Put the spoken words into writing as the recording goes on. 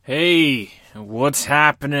Hey, what's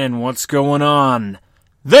happening? What's going on?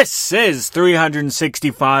 This is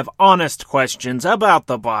 365 Honest Questions About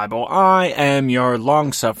the Bible. I am your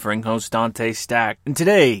long-suffering host, Dante Stack. And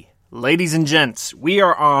today, ladies and gents, we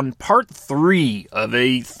are on part 3 of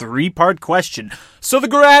a 3-part question. So the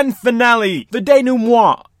grand finale, the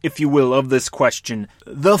denouement, if you will, of this question.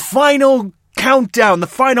 The final countdown, the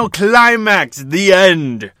final climax, the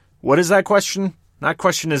end. What is that question? That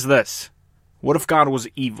question is this. What if God was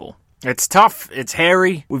evil? It's tough, it's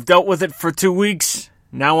hairy, we've dealt with it for 2 weeks,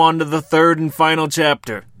 now on to the 3rd and final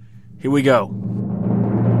chapter. Here we go.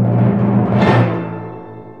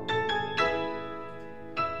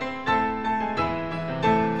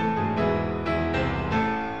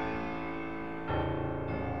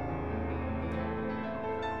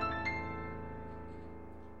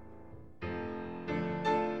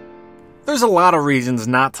 There's a lot of reasons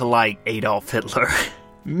not to like Adolf Hitler.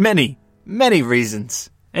 Many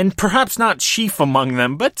reasons. And perhaps not chief among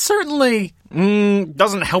them, but certainly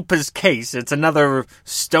doesn't help his case. It's another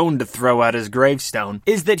stone to throw at his gravestone,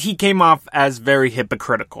 is that he came off as very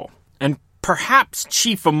hypocritical. And perhaps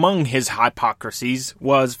chief among his hypocrisies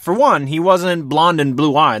was, for one, he wasn't blonde and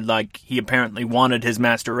blue-eyed like he apparently wanted his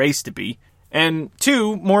master race to be. And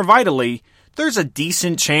two, more vitally, there's a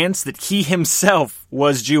decent chance that he himself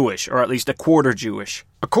was Jewish, or at least a quarter Jewish.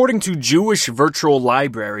 According to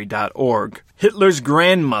JewishVirtualLibrary.org, Hitler's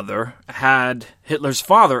grandmother had Hitler's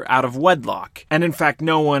father out of wedlock. And in fact,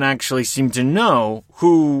 no one actually seemed to know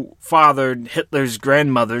who fathered Hitler's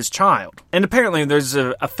grandmother's child. And apparently there's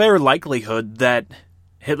a fair likelihood that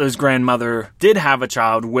Hitler's grandmother did have a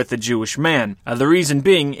child with a Jewish man. The reason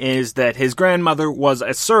being is that his grandmother was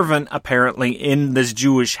a servant, apparently, in this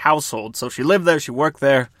Jewish household. So she lived there, she worked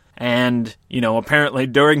there, and, apparently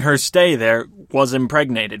during her stay there was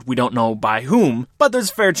impregnated. We don't know by whom, but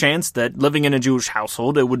there's a fair chance that living in a Jewish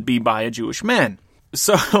household, it would be by a Jewish man.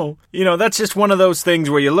 So, that's just one of those things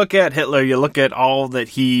where you look at Hitler, you look at all that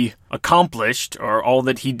he accomplished, or all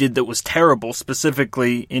that he did that was terrible,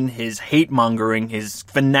 specifically in his hate-mongering, his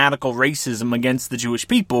fanatical racism against the Jewish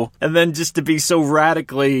people, and then just to be so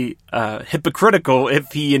radically hypocritical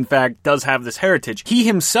if he, in fact, does have this heritage. He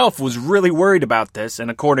himself was really worried about this, and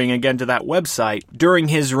according, again, to that website, during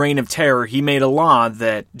his reign of terror, he made a law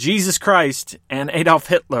that Jesus Christ and Adolf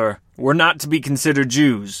Hitler were not to be considered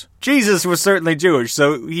Jews. Jesus was certainly Jewish,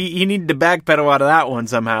 so he needed to backpedal out of that one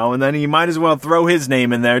somehow, and then he might as well throw his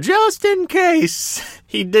name in there, just in case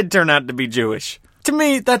he did turn out to be Jewish. To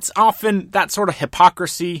me, that's often, that sort of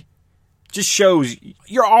hypocrisy just shows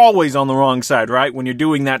you're always on the wrong side, right? When you're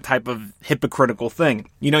doing that type of hypocritical thing.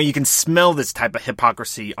 You can smell this type of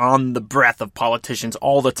hypocrisy on the breath of politicians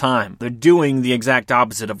all the time. They're doing the exact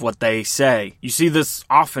opposite of what they say. You see this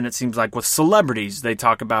often, it seems like, with celebrities. They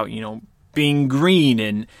talk about, being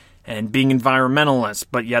green and being environmentalists,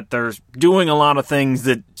 but yet they're doing a lot of things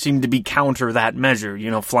that seem to be counter that measure,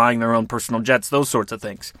 flying their own personal jets, those sorts of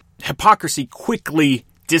things. Hypocrisy quickly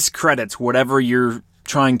discredits whatever you're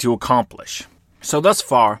trying to accomplish. So thus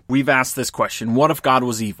far, we've asked this question, what if God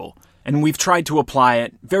was evil? And we've tried to apply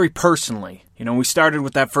it very personally. We started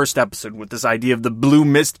with that first episode with this idea of the blue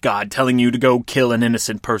mist god telling you to go kill an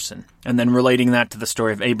innocent person, and then relating that to the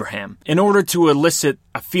story of Abraham, in order to elicit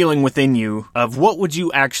a feeling within you of what would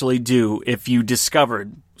you actually do if you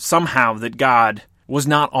discovered somehow that God was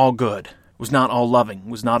not all good, was not all loving,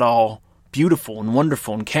 was not all beautiful and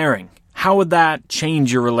wonderful and caring. How would that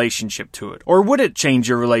change your relationship to it? Or would it change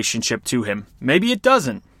your relationship to him? Maybe it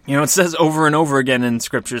doesn't. It says over and over again in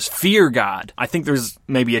scriptures, fear God. I think there's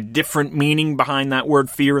maybe a different meaning behind that word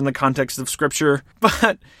fear in the context of scripture,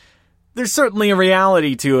 but there's certainly a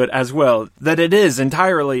reality to it as well, that it is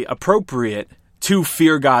entirely appropriate to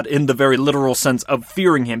fear God in the very literal sense of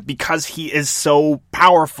fearing him, because he is so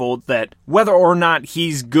powerful that whether or not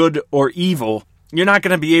he's good or evil, you're not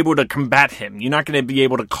going to be able to combat him. You're not going to be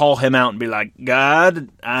able to call him out and be like, God,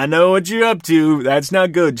 I know what you're up to. That's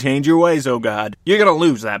not good. Change your ways, oh God. You're going to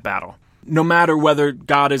lose that battle. No matter whether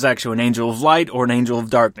God is actually an angel of light or an angel of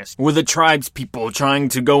darkness. We're the tribes people trying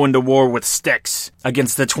to go into war with sticks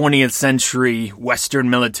against the 20th century Western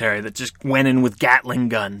military that just went in with Gatling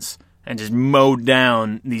guns and just mowed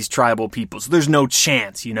down these tribal peoples. There's no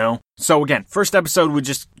chance, So again, first episode, we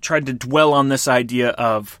just tried to dwell on this idea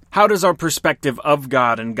of how does our perspective of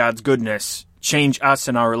God and God's goodness change us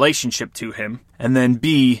in our relationship to him? And then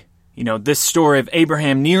B, this story of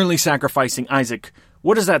Abraham nearly sacrificing Isaac,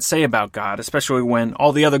 what does that say about God, especially when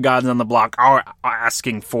all the other gods on the block are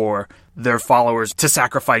asking for their followers to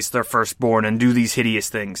sacrifice their firstborn and do these hideous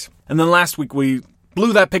things? And then last week, we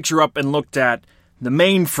blew that picture up and looked at the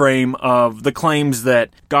mainframe of the claims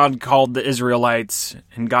that God called the Israelites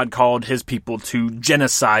and God called his people to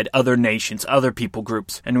genocide other nations, other people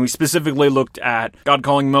groups. And we specifically looked at God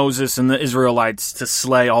calling Moses and the Israelites to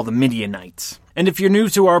slay all the Midianites. And if you're new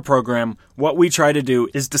to our program, what we try to do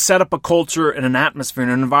is to set up a culture and an atmosphere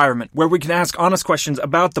and an environment where we can ask honest questions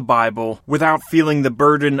about the Bible without feeling the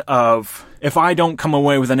burden of, if I don't come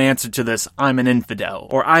away with an answer to this, I'm an infidel,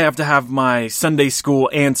 or I have to have my Sunday school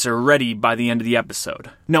answer ready by the end of the episode.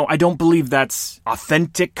 No, I don't believe that's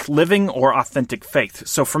authentic living or authentic faith.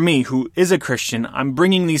 So for me, who is a Christian, I'm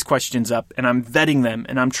bringing these questions up and I'm vetting them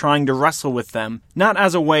and I'm trying to wrestle with them, not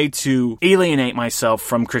as a way to alienate myself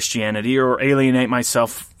from Christianity or alienate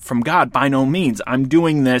myself from God. By no means. I'm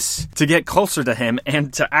doing this to get closer to him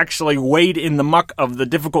and to actually wade in the muck of the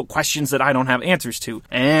difficult questions that I don't have answers to.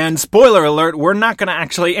 And spoiler alert, we're not going to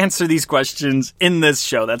actually answer these questions in this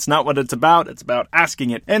show. That's not what it's about. It's about asking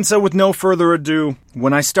it. And so with no further ado,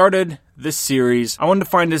 when I started this series, I wanted to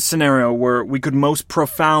find a scenario where we could most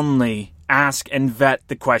profoundly ask and vet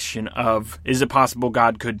the question of, is it possible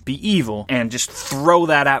God could be evil? And just throw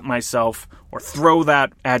that at myself or throw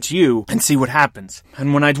that at you and see what happens.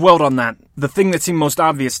 And when I dwelled on that, the thing that seemed most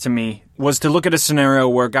obvious to me was to look at a scenario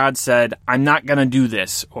where God said, I'm not going to do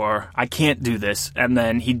this, or I can't do this, and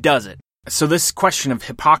then he does it. So this question of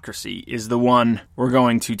hypocrisy is the one we're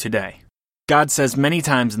going to today. God says many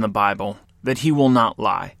times in the Bible that he will not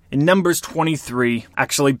lie. In Numbers 23,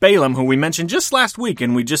 actually Balaam, who we mentioned just last week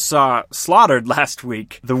and we just saw slaughtered last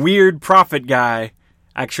week, the weird prophet guy,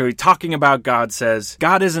 actually talking about God, says,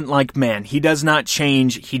 God isn't like man. He does not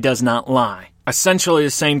change. He does not lie. Essentially,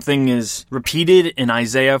 the same thing is repeated in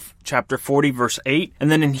Isaiah chapter 40, verse 8.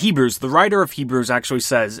 And then in Hebrews, the writer of Hebrews actually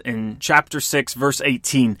says in chapter 6, verse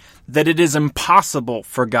 18, that it is impossible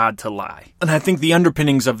for God to lie. And I think the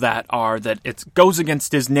underpinnings of that are that it goes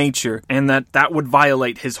against his nature and that would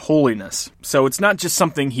violate his holiness. So it's not just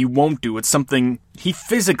something he won't do. It's something he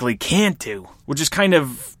physically can't do, which is kind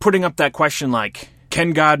of putting up that question like,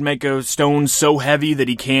 can God make a stone so heavy that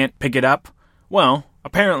he can't pick it up? Well,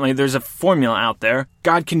 apparently there's a formula out there.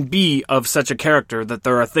 God can be of such a character that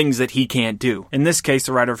there are things that he can't do. In this case,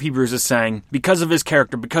 the writer of Hebrews is saying, because of his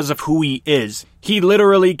character, because of who he is, he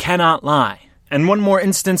literally cannot lie. And one more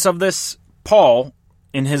instance of this, Paul,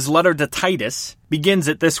 in his letter to Titus, begins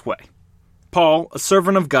it this way. Paul, a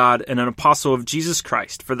servant of God and an apostle of Jesus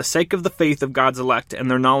Christ, for the sake of the faith of God's elect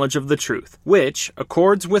and their knowledge of the truth, which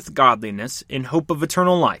accords with godliness in hope of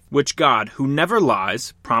eternal life, which God, who never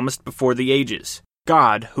lies, promised before the ages.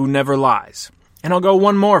 God, who never lies. And I'll go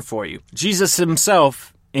one more for you. Jesus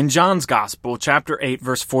himself, in John's Gospel, chapter 8,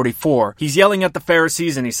 verse 44, he's yelling at the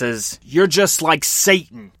Pharisees and he says, you're just like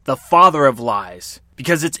Satan, the father of lies,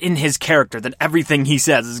 because it's in his character that everything he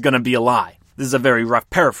says is going to be a lie. This is a very rough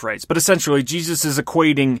paraphrase, but essentially Jesus is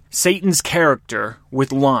equating Satan's character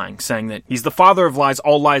with lying, saying that he's the father of lies,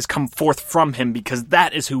 all lies come forth from him because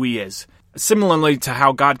that is who he is. Similarly to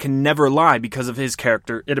how God can never lie because of his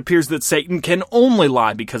character, it appears that Satan can only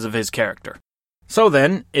lie because of his character. So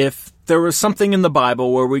then, if there was something in the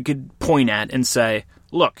Bible where we could point at and say,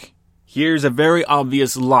 look, here's a very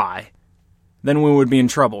obvious lie, then we would be in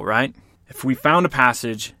trouble, right? If we found a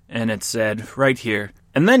passage and it said right here,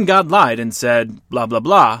 and then God lied and said blah, blah,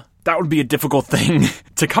 blah, that would be a difficult thing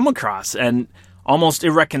to come across and almost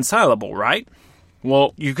irreconcilable, right?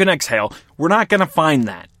 Well, you can exhale. We're not going to find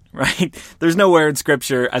that, right? There's nowhere in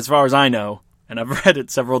Scripture, as far as I know, and I've read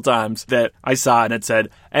it several times, that I saw and it said,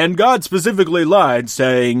 and God specifically lied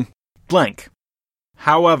saying blank.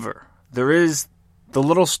 However, there is the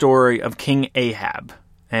little story of King Ahab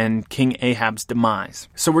and King Ahab's demise.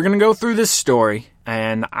 So we're going to go through this story,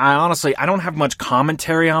 and I don't have much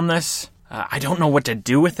commentary on this. I don't know what to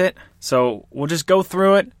do with it, so we'll just go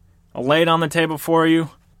through it. I'll lay it on the table for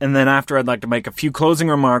you, and then after I'd like to make a few closing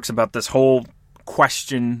remarks about this whole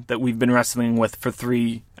question that we've been wrestling with for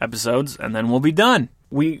 3 episodes, and then we'll be done.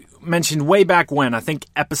 We mentioned way back when, I think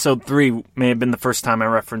episode 3 may have been the first time I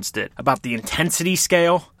referenced it, about the intensity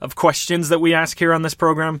scale of questions that we ask here on this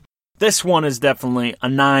program. This one is definitely a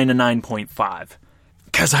 9.5,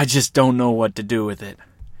 because I just don't know what to do with it.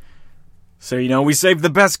 So, we saved the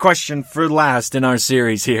best question for last in our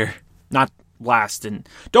series here. Not last, and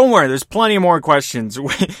don't worry, there's plenty more questions.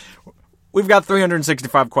 We've got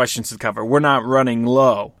 365 questions to cover. We're not running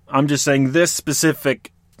low. I'm just saying this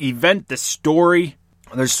specific event, this story,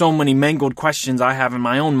 there's so many mangled questions I have in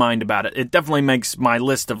my own mind about it. It definitely makes my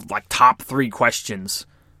list of top 3 questions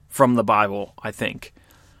from the Bible, I think.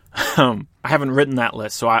 I haven't written that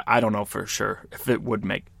list, so I don't know for sure if it would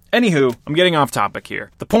make. Anywho, I'm getting off topic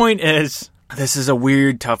here. The point is, This is a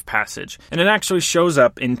weird, tough passage, and it actually shows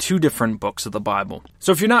up in 2 different books of the Bible.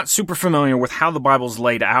 So if you're not super familiar with how the Bible's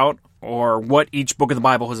laid out, or what each book of the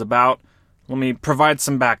Bible is about, let me provide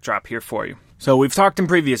some backdrop here for you. So we've talked in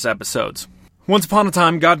previous episodes. Once upon a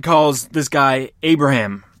time, God calls this guy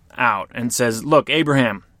Abraham out and says, look,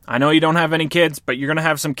 Abraham, I know you don't have any kids, but you're going to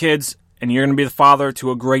have some kids, and you're going to be the father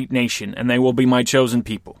to a great nation, and they will be my chosen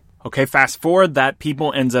people. Okay, fast forward, that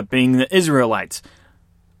people ends up being the Israelites.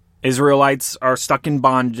 Israelites are stuck in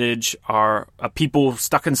bondage, are a people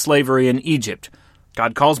stuck in slavery in Egypt.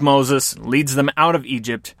 God calls Moses, leads them out of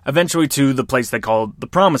Egypt, eventually to the place they call the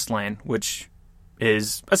Promised Land, which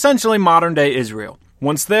is essentially modern-day Israel.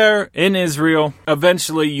 Once there, in Israel,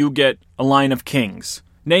 eventually you get a line of kings.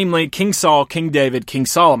 Namely, King Saul, King David, King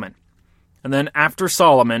Solomon. And then after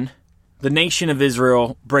Solomon, the nation of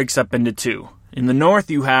Israel breaks up into 2. In the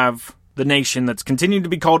north, you have the nation that's continued to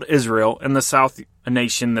be called Israel, and the south, a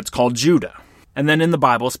nation that's called Judah. And then in the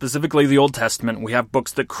Bible, specifically the Old Testament, we have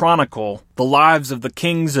books that chronicle the lives of the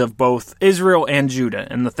kings of both Israel and Judah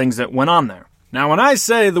and the things that went on there. Now, when I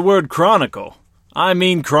say the word chronicle, I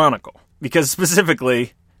mean chronicle. Because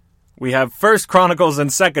specifically, we have 1st Chronicles and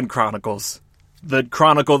 2nd Chronicles that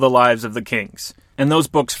chronicle the lives of the kings. And those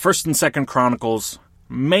books, 1st and 2nd Chronicles,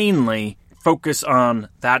 mainly focus on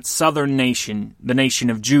that southern nation, the nation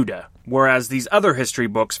of Judah. Whereas these other history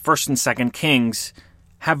books, 1st and 2nd Kings,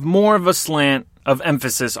 have more of a slant of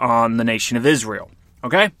emphasis on the nation of Israel.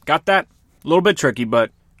 Okay? Got that? A little bit tricky,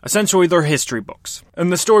 but essentially they're history books.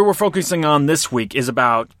 And the story we're focusing on this week is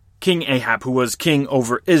about King Ahab, who was king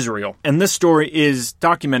over Israel. And this story is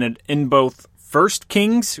documented in both 1st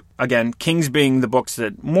Kings, again, Kings being the books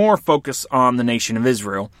that more focus on the nation of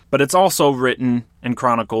Israel, but it's also written and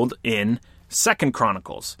chronicled in 2nd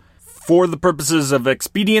Chronicles. For the purposes of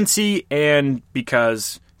expediency and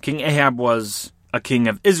because King Ahab was a king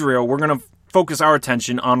of Israel, we're going to focus our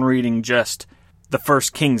attention on reading just the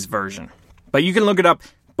 1st Kings version. But you can look it up.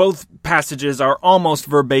 Both passages are almost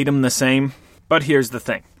verbatim the same. But here's the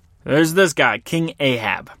thing. There's this guy, King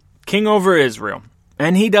Ahab, king over Israel.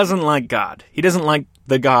 And he doesn't like God. He doesn't like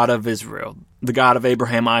the God of Israel, the God of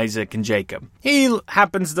Abraham, Isaac, and Jacob. He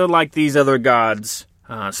happens to like these other gods,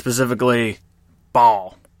 specifically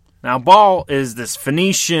Baal. Now, Baal is this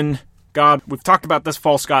Phoenician god. We've talked about this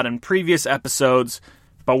false god in previous episodes,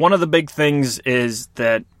 but one of the big things is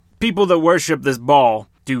that people that worship this Baal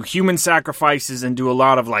do human sacrifices and do a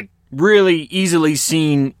lot of, really easily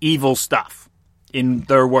seen evil stuff in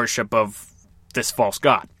their worship of this false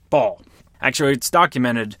god, Baal. Actually, it's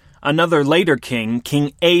documented. Another later king,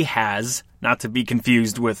 King Ahaz, not to be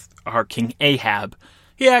confused with our King Ahab,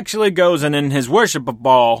 he actually goes and in his worship of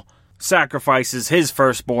Baal, sacrifices his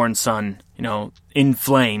firstborn son, in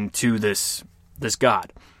flame to this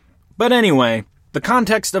god. But anyway, the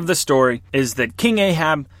context of the story is that King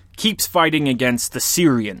Ahab keeps fighting against the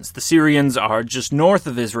Syrians. The Syrians are just north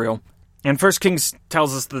of Israel, and 1 Kings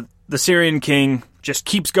tells us that the Syrian king just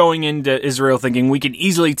keeps going into Israel thinking, we can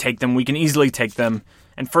easily take them,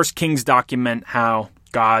 and 1 Kings document how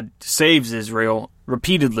God saves Israel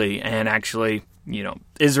repeatedly, and actually,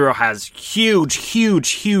 Israel has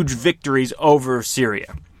huge victories over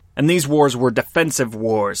Syria. And these wars were defensive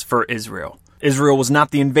wars for Israel. Israel was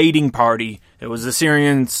not the invading party. It was the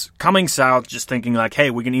Syrians coming south, just thinking hey,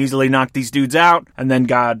 we can easily knock these dudes out. And then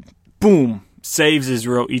God, boom, saves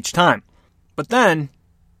Israel each time. But then,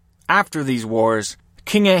 after these wars,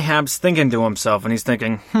 King Ahab's thinking to himself, and he's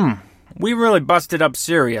thinking, we really busted up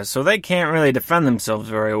Syria, so they can't really defend themselves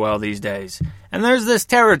very well these days. And there's this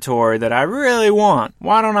territory that I really want.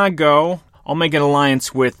 Why don't I go? I'll make an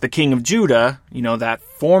alliance with the king of Judah, that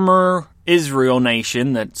former Israel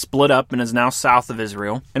nation that split up and is now south of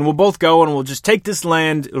Israel. And we'll both go and we'll just take this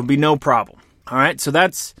land. It'll be no problem. All right, so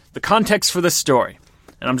that's the context for this story.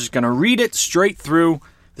 And I'm just going to read it straight through.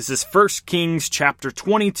 This is 1 Kings chapter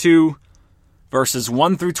 22, verses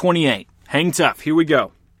 1 through 28. Hang tough. Here we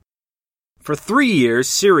go. For 3 years,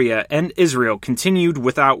 Syria and Israel continued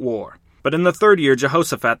without war. But in the 3rd year,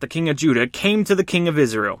 Jehoshaphat, the king of Judah, came to the king of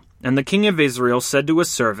Israel. And the king of Israel said to his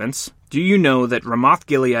servants, Do you know that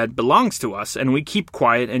Ramoth-Gilead belongs to us, and we keep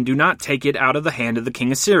quiet and do not take it out of the hand of the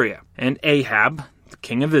king of Syria? And Ahab, the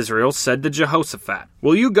king of Israel, said to Jehoshaphat,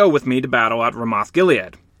 Will you go with me to battle at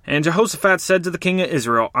Ramoth-Gilead? And Jehoshaphat said to the king of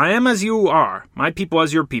Israel, I am as you are, my people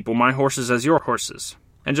as your people, my horses as your horses.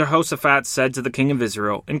 And Jehoshaphat said to the king of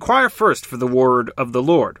Israel, Inquire first for the word of the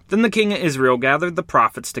Lord. Then the king of Israel gathered the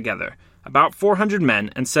prophets together, about 400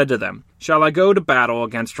 men, and said to them, Shall I go to battle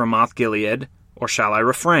against Ramoth-Gilead, or shall I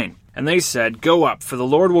refrain? And they said, "Go up, for the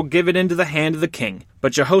Lord will give it into the hand of the king."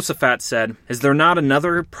 But Jehoshaphat said, "Is there not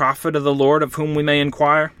another prophet of the Lord of whom we may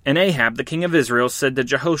inquire?" And Ahab, the king of Israel, said to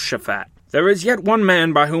Jehoshaphat, "There is yet one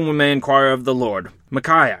man by whom we may inquire of the Lord,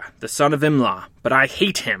 Micaiah, the son of Imlah. But I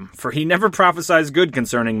hate him, for he never prophesies good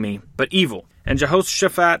concerning me, but evil." And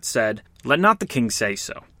Jehoshaphat said, "Let not the king say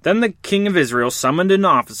so." Then the king of Israel summoned an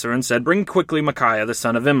officer and said, "Bring quickly Micaiah, the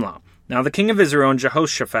son of Imlah." Now the king of Israel and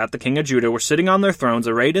Jehoshaphat, the king of Judah, were sitting on their thrones,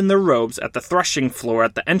 arrayed in their robes, at the threshing floor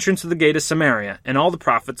at the entrance of the gate of Samaria, and all the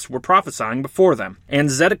prophets were prophesying before them.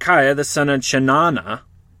 And Zedekiah, the son of Chenaanah,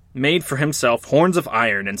 made for himself horns of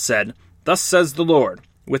iron, and said, "Thus says the Lord,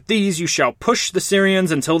 with these you shall push the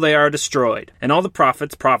Syrians until they are destroyed." And all the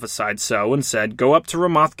prophets prophesied so, and said, "Go up to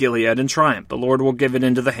Ramoth-Gilead and triumph. The Lord will give it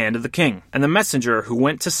into the hand of the king." And the messenger who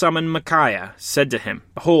went to summon Micaiah said to him,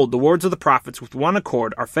 "Behold, the words of the prophets with one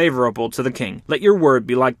accord are favorable to the king. Let your word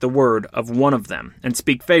be like the word of one of them, and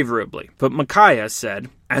speak favorably." But Micaiah said,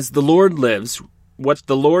 "As the Lord lives, what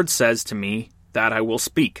the Lord says to me, that I will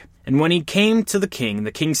speak." And when he came to the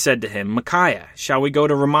king said to him, "Micaiah, shall we go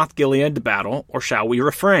to Ramoth-Gilead to battle, or shall we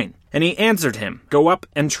refrain?" And he answered him, "Go up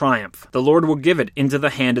and triumph. The Lord will give it into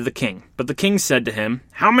the hand of the king." But the king said to him,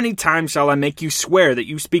 "How many times shall I make you swear that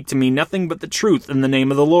you speak to me nothing but the truth in the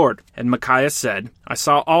name of the Lord?" And Micaiah said, "I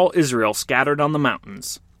saw all Israel scattered on the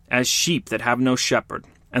mountains, as sheep that have no shepherd.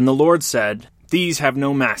 And the Lord said, These have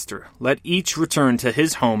no master. Let each return to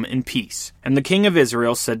his home in peace." And the king of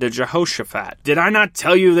Israel said to Jehoshaphat, "Did I not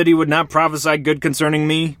tell you that he would not prophesy good concerning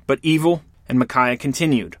me, but evil?" And Micaiah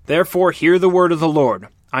continued, "Therefore hear the word of the Lord.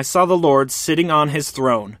 I saw the Lord sitting on his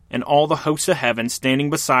throne, and all the hosts of heaven standing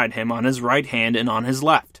beside him on his right hand and on his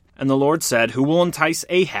left. And the Lord said, Who will entice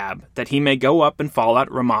Ahab, that he may go up and fall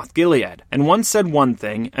at Ramoth-Gilead? And one said one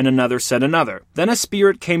thing, and another said another. Then a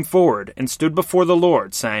spirit came forward, and stood before the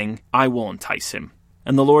Lord, saying, I will entice him.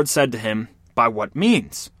 And the Lord said to him, By what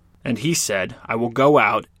means? And he said, I will go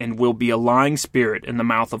out, and will be a lying spirit in the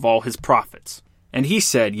mouth of all his prophets. And he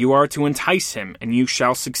said, You are to entice him, and you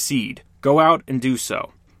shall succeed. Go out and do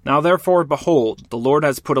so. Now therefore, behold, the Lord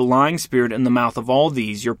has put a lying spirit in the mouth of all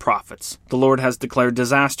these your prophets. The Lord has declared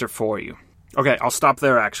disaster for you. Okay, I'll stop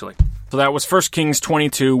there actually. So that was 1 Kings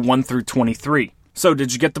 22, 1 through 23. So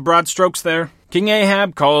did you get the broad strokes there? King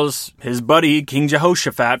Ahab calls his buddy, King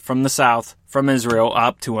Jehoshaphat from the south, from Israel,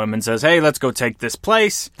 up to him and says, Hey, let's go take this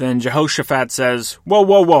place. Then Jehoshaphat says,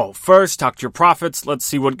 Whoa. First, talk to your prophets. Let's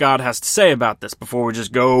see what God has to say about this before we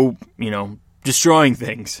just go, destroying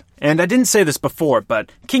things. And I didn't say this before,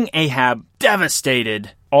 but King Ahab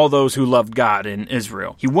devastated all those who loved God in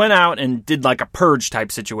Israel. He went out and did like a purge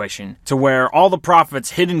type situation to where all the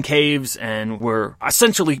prophets hid in caves and were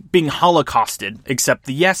essentially being holocausted, except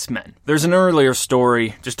the yes men. There's an earlier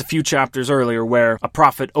story, just a few chapters earlier, where a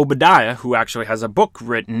prophet Obadiah, who actually has a book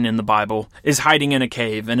written in the Bible, is hiding in a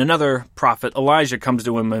cave, and another prophet, Elijah, comes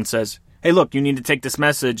to him and says, Hey, look, you need to take this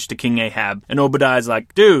message to King Ahab. And Obadiah's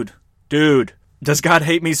like, Dude, does God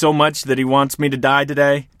hate me so much that he wants me to die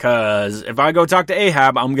today? Because if I go talk to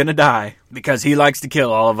Ahab, I'm going to die. Because he likes to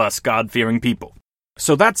kill all of us God-fearing people.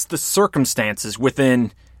 So that's the circumstances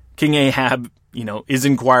within King Ahab, is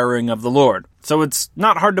inquiring of the Lord. So it's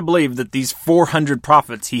not hard to believe that these 400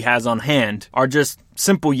 prophets he has on hand are just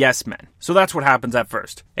simple yes men. So that's what happens at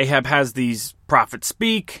first. Ahab has these prophets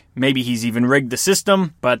speak. Maybe he's even rigged the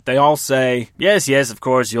system. But they all say, Yes, of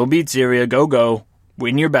course, you'll beat Syria. Go.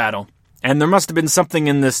 Win your battle. And there must have been something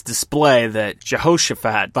in this display that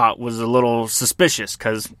Jehoshaphat thought was a little suspicious,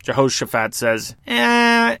 because Jehoshaphat says,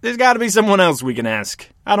 there's got to be someone else we can ask.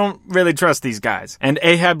 I don't really trust these guys. And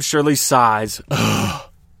Ahab surely sighs,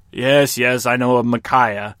 Yes, I know of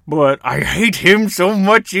Micaiah, but I hate him so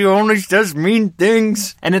much he only does mean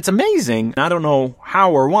things. And it's amazing, I don't know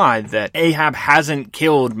how or why, that Ahab hasn't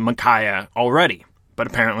killed Micaiah already. But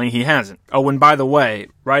apparently he hasn't. Oh, and by the way,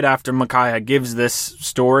 right after Micaiah gives this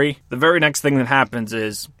story, the very next thing that happens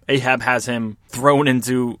is Ahab has him thrown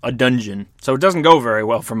into a dungeon. So it doesn't go very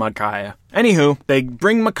well for Micaiah. Anywho, they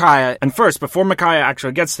bring Micaiah, and first, before Micaiah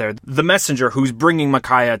actually gets there, the messenger who's bringing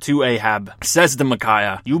Micaiah to Ahab says to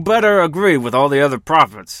Micaiah, You better agree with all the other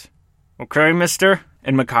prophets. Okay, mister?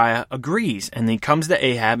 And Micaiah agrees, and he comes to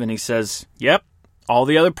Ahab and he says, Yep, all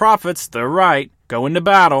the other prophets, they're right. Go into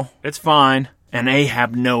battle. It's fine. And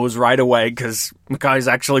Ahab knows right away, because Micaiah's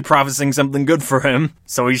actually prophesying something good for him.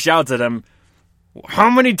 So he shouts at him, How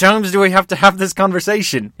many times do we have to have this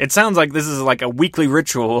conversation? It sounds like this is like a weekly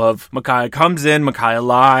ritual of Micaiah comes in, Micaiah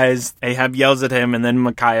lies, Ahab yells at him, and then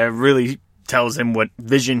Micaiah really tells him what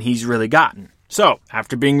vision he's really gotten. So,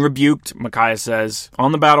 after being rebuked, Micaiah says,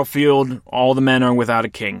 On the battlefield, all the men are without a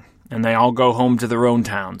king. and they all go home to their own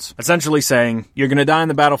towns, essentially saying, you're going to die in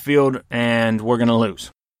the battlefield, and we're going to lose.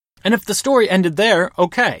 And if the story ended there,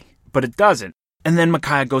 okay, but it doesn't. And then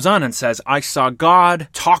Micaiah goes on and says, I saw God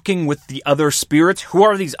talking with the other spirits. Who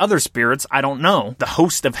are these other spirits? I don't know. The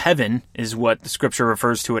host of heaven is what the scripture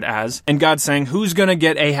refers to it as. And God's saying, who's going to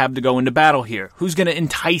get Ahab to go into battle here? Who's going to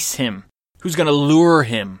entice him? Who's going to lure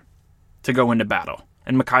him to go into battle?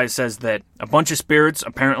 And Micaiah says that a bunch of spirits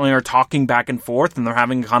apparently are talking back and forth and they're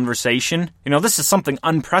having a conversation. You know, this is something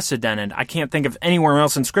unprecedented. I can't think of anywhere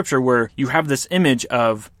else in scripture where you have this image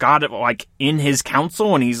of God like in his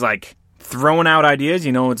council and he's like throwing out ideas.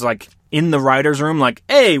 You know, it's like in the writer's room, like,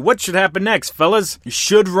 hey, what should happen next, fellas?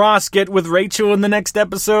 Should Ross get with Rachel in the next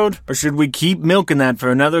episode? Or should we keep milking that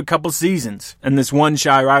for another couple seasons? And this one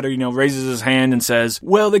shy writer, you know, raises his hand and says,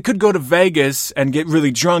 well, they could go to Vegas and get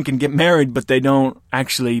really drunk and get married, but they don't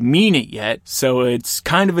actually mean it yet. So it's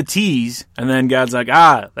kind of a tease. And then God's like,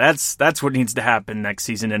 that's what needs to happen next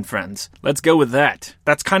season in Friends. Let's go with that.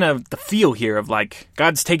 That's kind of the feel here of like,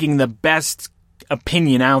 God's taking the best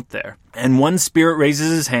opinion out there. And one spirit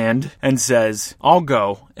raises his hand and says, I'll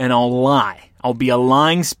go and I'll lie. I'll be a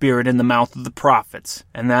lying spirit in the mouth of the prophets,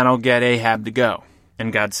 and that'll get Ahab to go.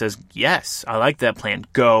 And God says, yes, I like that plan.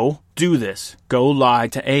 Go do this. Go lie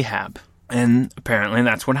to Ahab. And apparently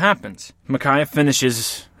that's what happens. Micaiah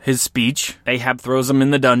finishes his speech. Ahab throws him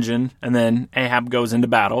in the dungeon, and then Ahab goes into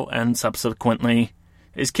battle and subsequently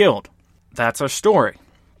is killed. That's our story.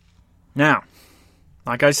 Now,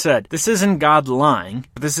 like I said, this isn't God lying.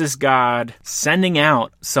 This is God sending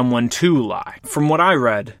out someone to lie. From what I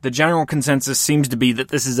read, the general consensus seems to be that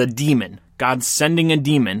this is a demon. God's sending a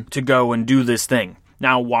demon to go and do this thing.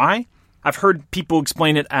 Now, why? I've heard people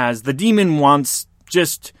explain it as the demon wants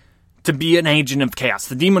just to be an agent of chaos.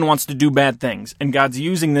 The demon wants to do bad things, and God's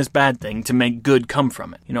using this bad thing to make good come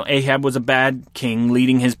from it. You know, Ahab was a bad king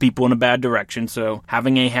leading his people in a bad direction, so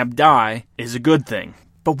having Ahab die is a good thing.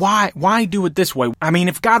 But why do it this way? I mean,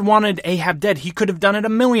 if God wanted Ahab dead, he could have done it a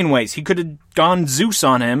million ways. He could have gone Zeus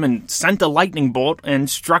on him and sent a lightning bolt and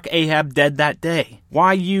struck Ahab dead that day.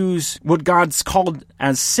 Why use what God's called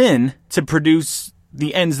as sin to produce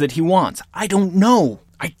the ends that he wants? I don't know.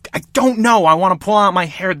 I don't know. I want to pull out my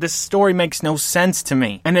hair. This story makes no sense to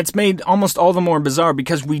me. And it's made almost all the more bizarre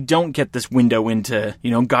because we don't get this window into,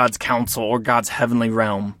 you know, God's counsel or God's heavenly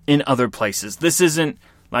realm in other places. This isn't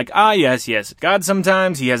like, yes, God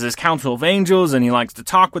sometimes, he has his council of angels and he likes to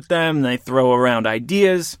talk with them and they throw around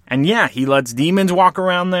ideas. And yeah, he lets demons walk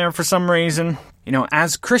around there for some reason. You know,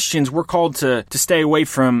 as Christians, we're called to stay away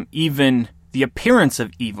from even the appearance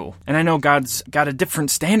of evil. And I know God's got a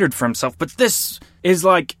different standard for himself, but this is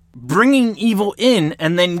like bringing evil in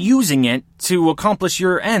and then using it to accomplish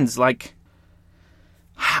your ends. Like,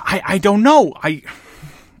 I don't know.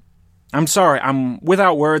 I'm sorry, I'm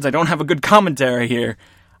without words. I don't have a good commentary here.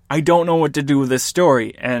 I don't know what to do with this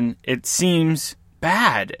story, and it seems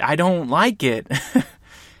bad. I don't like it.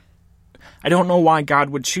 I don't know why God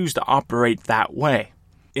would choose to operate that way.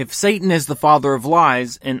 If Satan is the father of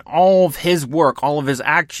lies, and all of his work, all of his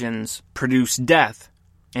actions produce death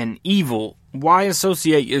and evil, why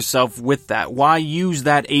associate yourself with that? Why use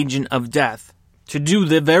that agent of death to do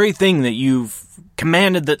the very thing that you've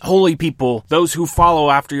commanded that holy people, those who follow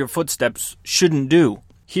after your footsteps, shouldn't do?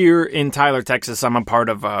 Here in Tyler, Texas, I'm a part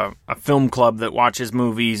of a film club that watches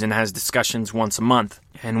movies and has discussions once a month.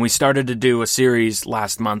 And we started to do a series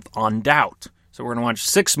last month on doubt. So we're going to watch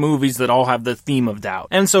 6 movies that all have the theme of doubt.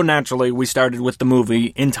 And so naturally, we started with the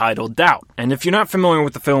movie entitled Doubt. And if you're not familiar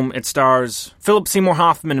with the film, it stars Philip Seymour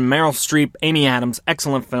Hoffman and Meryl Streep, Amy Adams,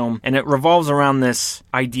 excellent film. And it revolves around this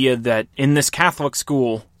idea that in this Catholic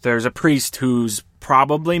school, there's a priest who's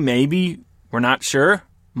probably, maybe, we're not sure,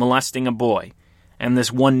 molesting a boy. And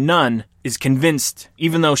this one nun is convinced,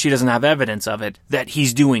 even though she doesn't have evidence of it, that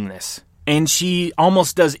he's doing this. And she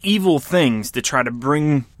almost does evil things to try to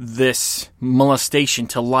bring this molestation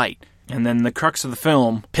to light. And then the crux of the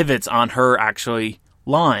film pivots on her actually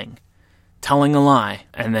lying, telling a lie,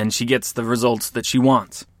 and then she gets the results that she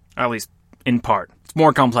wants, at least in part. It's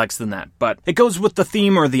more complex than that, but it goes with the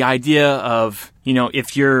theme or the idea of, you know,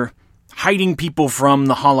 if you're hiding people from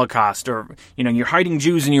the Holocaust, or, you know, you're hiding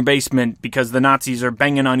Jews in your basement because the Nazis are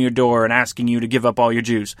banging on your door and asking you to give up all your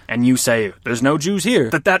Jews, and you say, there's no Jews here,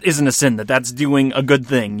 that isn't a sin, that's doing a good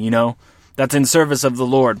thing, you know? That's in service of the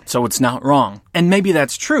Lord, so it's not wrong. And maybe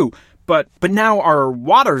that's true, but now our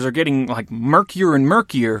waters are getting, like, murkier and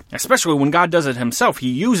murkier, especially when God does it himself. He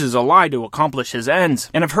uses a lie to accomplish his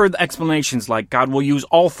ends. And I've heard explanations like God will use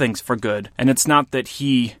all things for good, and it's not that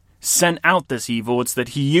he sent out this evil. It's that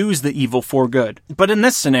he used the evil for good. But in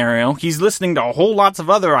this scenario, he's listening to a whole lots of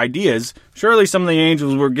other ideas. Surely some of the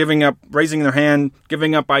angels were raising their hand,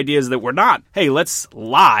 giving up ideas that were not, hey, let's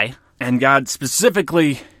lie. And God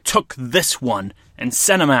specifically took this one and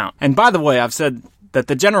sent him out. And by the way, I've said that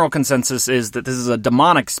the general consensus is that this is a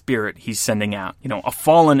demonic spirit he's sending out. A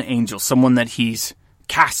fallen angel, someone that he's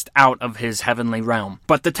cast out of his heavenly realm.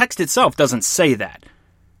 But the text itself doesn't say that.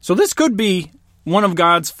 So this could be one of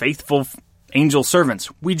God's faithful angel servants.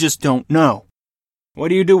 We just don't know. What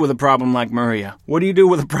do you do with a problem like Maria? What do you do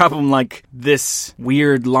with a problem like this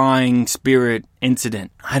weird lying spirit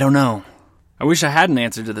incident? I don't know. I wish I had an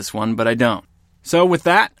answer to this one, but I don't. So with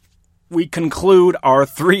that, we conclude our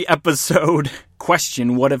 3-episode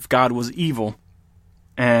question, what if God was evil?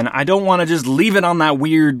 And I don't want to just leave it on that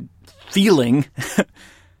weird feeling.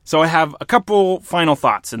 So I have a couple final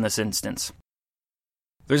thoughts in this instance.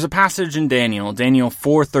 There's a passage in Daniel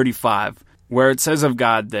 4:35, where it says of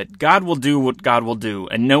God that God will do what God will do,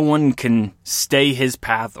 and no one can stay his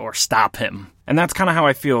path or stop him. And that's kind of how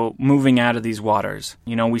I feel moving out of these waters.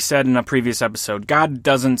 We said in a previous episode, God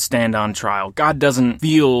doesn't stand on trial. God doesn't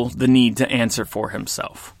feel the need to answer for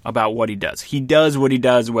himself about what he does. He does what he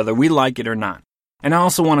does, whether we like it or not. And I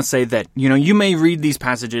also want to say that, you may read these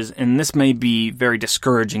passages and this may be very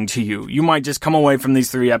discouraging to you. You might just come away from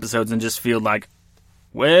these 3 episodes and just feel like,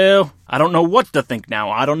 well, I don't know what to think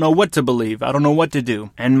now. I don't know what to believe. I don't know what to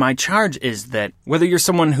do. And my charge is that whether you're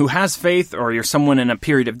someone who has faith or you're someone in a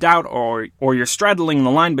period of doubt or you're straddling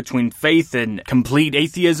the line between faith and complete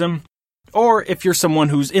atheism, or if you're someone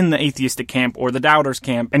who's in the atheistic camp or the doubters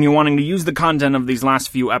camp and you're wanting to use the content of these last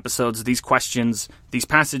few episodes, these questions, these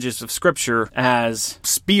passages of scripture as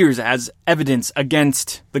spears, as evidence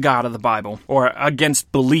against the God of the Bible, or against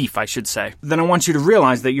belief, I should say, then I want you to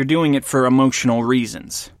realize that you're doing it for emotional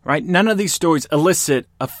reasons, right? None of these stories elicit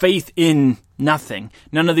a faith in nothing.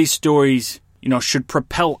 None of these stories, should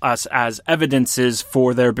propel us as evidences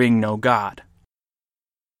for there being no God.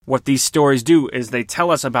 What these stories do is they tell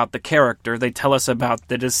us about the character, they tell us about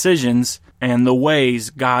the decisions and the ways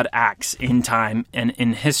God acts in time and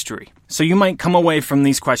in history. So you might come away from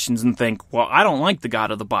these questions and think, well, I don't like the God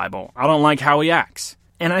of the Bible. I don't like how he acts.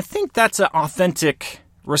 And I think that's an authentic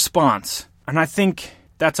response. And I think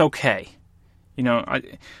that's okay. I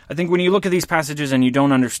think when you look at these passages and you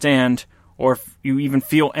don't understand, or if you even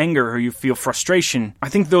feel anger or you feel frustration, I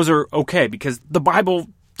think those are okay because the Bible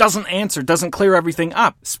doesn't clear everything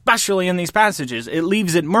up, especially in these passages. It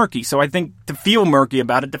leaves it murky. So I think to feel murky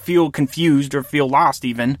about it, to feel confused or feel lost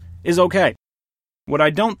even, is okay. What I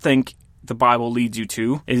don't think the Bible leads you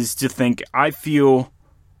to is to think, I feel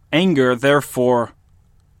anger, therefore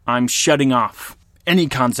I'm shutting off any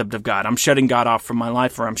concept of God. I'm shutting God off from my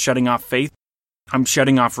life, or I'm shutting off faith. I'm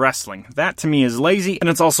shutting off wrestling. That to me is lazy, and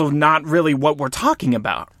it's also not really what we're talking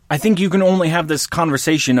about. I think you can only have this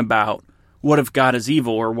conversation about what if God is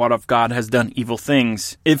evil, or what if God has done evil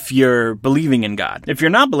things, if you're believing in God. If you're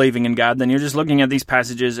not believing in God, then you're just looking at these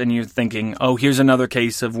passages and you're thinking, oh, here's another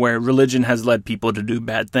case of where religion has led people to do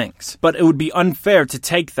bad things. But it would be unfair to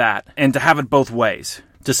take that and to have it both ways.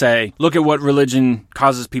 To say, look at what religion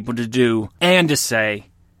causes people to do, and to say,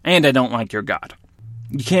 and I don't like your God.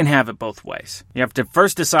 You can't have it both ways. You have to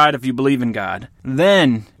first decide if you believe in God.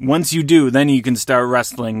 Then, once you do, then you can start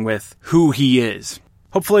wrestling with who he is.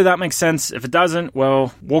 Hopefully that makes sense. If it doesn't,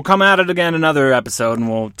 well, we'll come at it again another episode and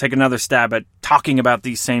we'll take another stab at talking about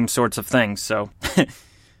these same sorts of things. So,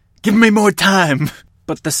 give me more time.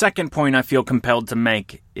 But the second point I feel compelled to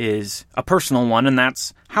make is a personal one, and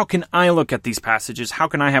that's, how can I look at these passages? How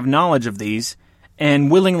can I have knowledge of these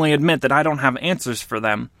and willingly admit that I don't have answers for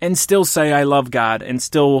them and still say I love God and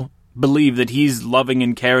still believe that he's loving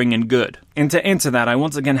and caring and good? And to answer that, I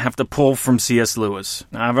once again have to pull from C.S. Lewis.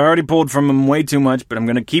 Now, I've already pulled from him way too much, but I'm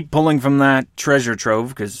going to keep pulling from that treasure trove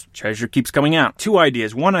because treasure keeps coming out. 2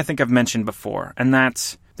 ideas. One I think I've mentioned before, and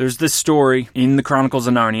that's, there's this story in the Chronicles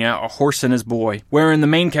of Narnia, A Horse and His Boy, wherein the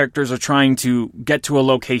main characters are trying to get to a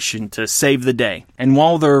location to save the day. And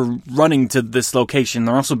while they're running to this location,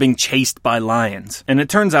 they're also being chased by lions. And it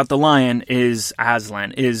turns out the lion is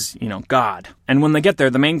Aslan, is, God. And when they get there,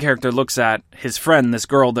 the main character looks at his friend, this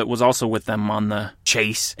girl that was also with them on the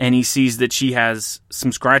chase, and he sees that she has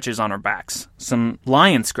some scratches on her backs, some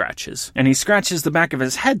lion scratches. And he scratches the back of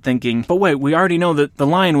his head thinking, but wait, we already know that the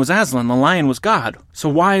lion was Aslan, the lion was God. So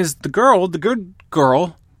why is the girl, the good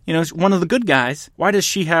girl, one of the good guys, why does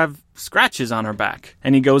she have scratches on her back?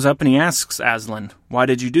 And he goes up and he asks Aslan, why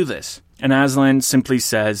did you do this? And Aslan simply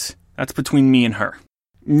says, that's between me and her.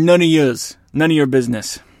 None of yours. None of your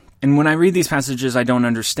business. And when I read these passages I don't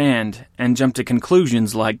understand and jump to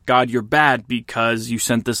conclusions like, God, you're bad because you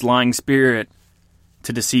sent this lying spirit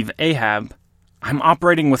to deceive Ahab, I'm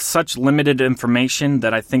operating with such limited information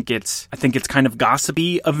that I think it's kind of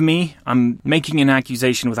gossipy of me. I'm making an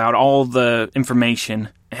accusation without all the information,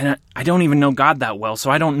 and I don't even know God that well, so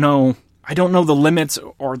I don't know the limits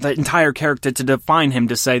or the entire character to define him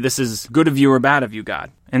to say this is good of you or bad of you,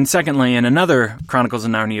 God. And secondly, in another Chronicles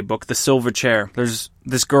of Narnia book, The Silver Chair, there's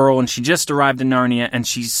this girl and she just arrived in Narnia and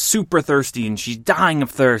she's super thirsty and she's dying of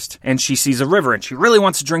thirst and she sees a river and she really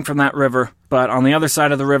wants to drink from that river, but on the other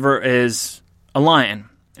side of the river is a lion.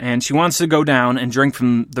 And she wants to go down and drink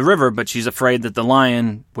from the river, but she's afraid that the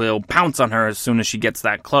lion will pounce on her as soon as she gets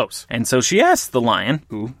that close. And so she asks the lion,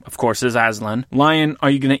 who, of course, is Aslan, Lion, are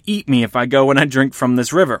you going to eat me if I go and I drink from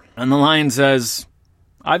this river? And the lion says,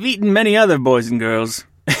 I've eaten many other boys and girls.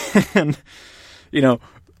 And,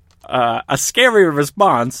 a scary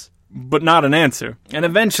response, but not an answer. And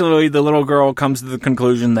eventually the little girl comes to the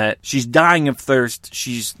conclusion that she's dying of thirst,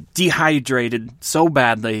 she's dehydrated so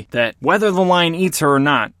badly that whether the lion eats her or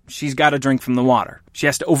not, she's got to drink from the water. She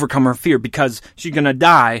has to overcome her fear because she's going to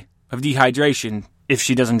die of dehydration if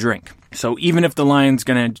she doesn't drink. So even if the lion's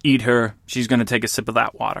going to eat her, she's going to take a sip of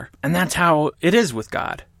that water. And that's how it is with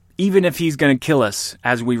God. Even if he's going to kill us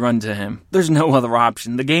as we run to him, there's no other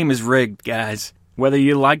option. The game is rigged, guys. Whether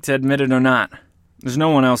you like to admit it or not. There's no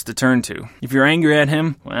one else to turn to. If you're angry at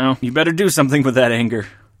him, well, you better do something with that anger.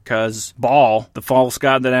 Because Baal, the false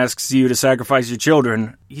god that asks you to sacrifice your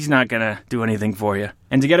children, he's not going to do anything for you.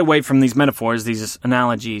 And to get away from these metaphors, these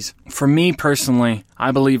analogies, for me personally,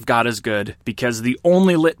 I believe God is good. Because the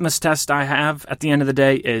only litmus test I have at the end of the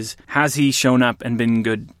day is, has he shown up and been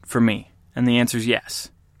good for me? And the answer is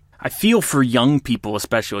yes. I feel for young people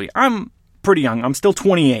especially. I'm pretty young. I'm still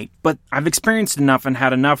 28, but I've experienced enough and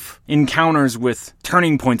had enough encounters with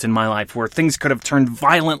turning points in my life where things could have turned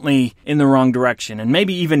violently in the wrong direction and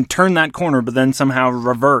maybe even turned that corner but then somehow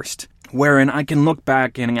reversed, wherein I can look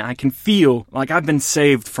back and I can feel like I've been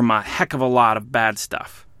saved from a heck of a lot of bad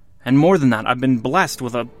stuff. And more than that, I've been blessed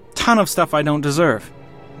with a ton of stuff I don't deserve.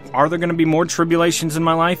 Are there going to be more tribulations in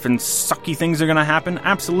my life and sucky things are going to happen?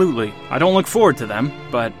 Absolutely. I don't look forward to them,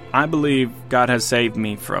 but I believe God has saved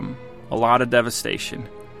me from a lot of devastation.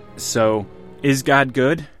 So, is God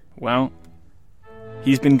good? Well,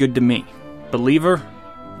 he's been good to me. Believer,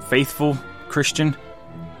 faithful, Christian,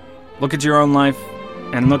 look at your own life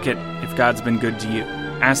and look at if God's been good to you.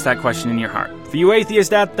 Ask that question in your heart. For you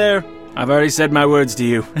atheists out there, I've already said my words to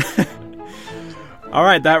you. All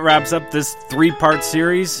right, that wraps up this 3-part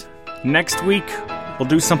series. Next week, we'll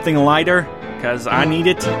do something lighter, because I need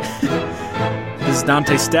it. This is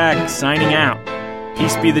Dante Stack, signing out.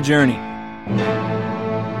 Peace be the journey.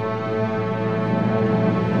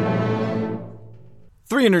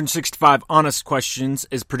 365 Honest Questions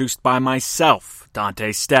is produced by myself,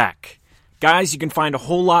 Dante Stack. Guys, you can find a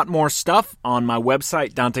whole lot more stuff on my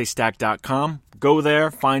website, dantestack.com. Go there,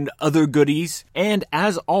 find other goodies, and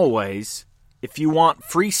as always, if you want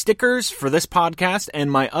free stickers for this podcast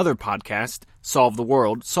and my other podcast, Solve the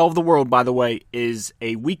World. Solve the World, by the way, is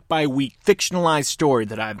a week-by-week fictionalized story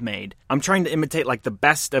that I've made. I'm trying to imitate like the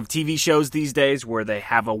best of TV shows these days where they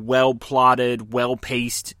have a well-plotted,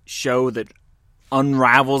 well-paced show that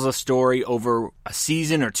unravels a story over a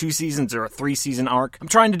season or 2 seasons or a 3-season arc. I'm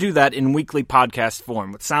trying to do that in weekly podcast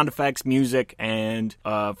form with sound effects, music, and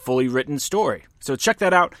a fully written story. So check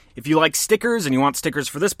that out. If you like stickers and you want stickers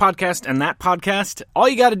for this podcast and that podcast, all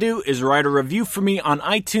you got to do is write a review for me on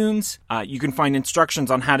iTunes. You can find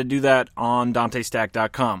instructions on how to do that on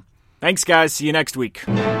dantestack.com. Thanks, guys. See you next week.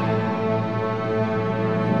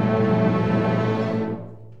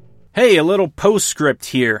 Hey, a little postscript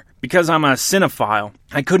here. Because I'm a cinephile,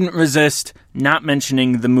 I couldn't resist not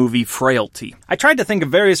mentioning the movie Frailty. I tried to think of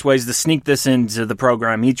various ways to sneak this into the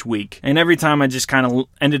program each week, and every time I just kind of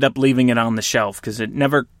ended up leaving it on the shelf because it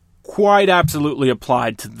never quite absolutely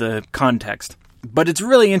applied to the context. But it's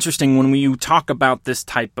really interesting when you talk about this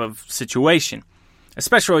type of situation,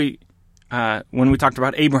 especially when we talked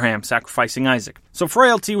about Abraham sacrificing Isaac. So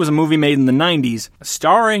Frailty was a movie made in the 90s,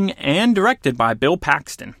 starring and directed by Bill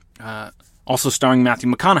Paxton. Also starring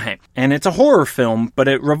Matthew McConaughey. And it's a horror film, but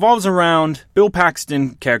it revolves around Bill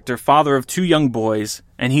Paxton character, father of 2 young boys,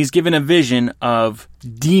 and he's given a vision of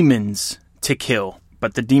demons to kill.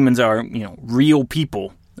 But the demons are, real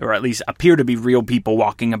people, or at least appear to be real people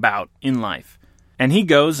walking about in life. And he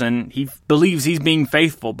goes and he believes he's being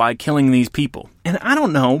faithful by killing these people. And I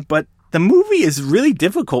don't know, but the movie is really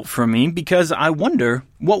difficult for me because I wonder,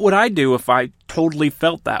 what would I do if I totally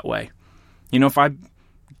felt that way? If I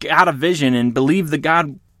got a vision and believed that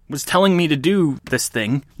God was telling me to do this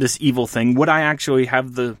thing, this evil thing, would I actually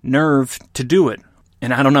have the nerve to do it?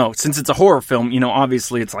 And I don't know, since it's a horror film,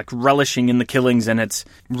 obviously it's like relishing in the killings and it's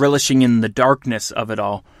relishing in the darkness of it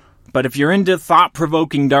all. But if you're into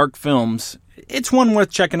thought-provoking dark films, it's one worth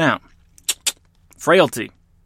checking out. Frailty.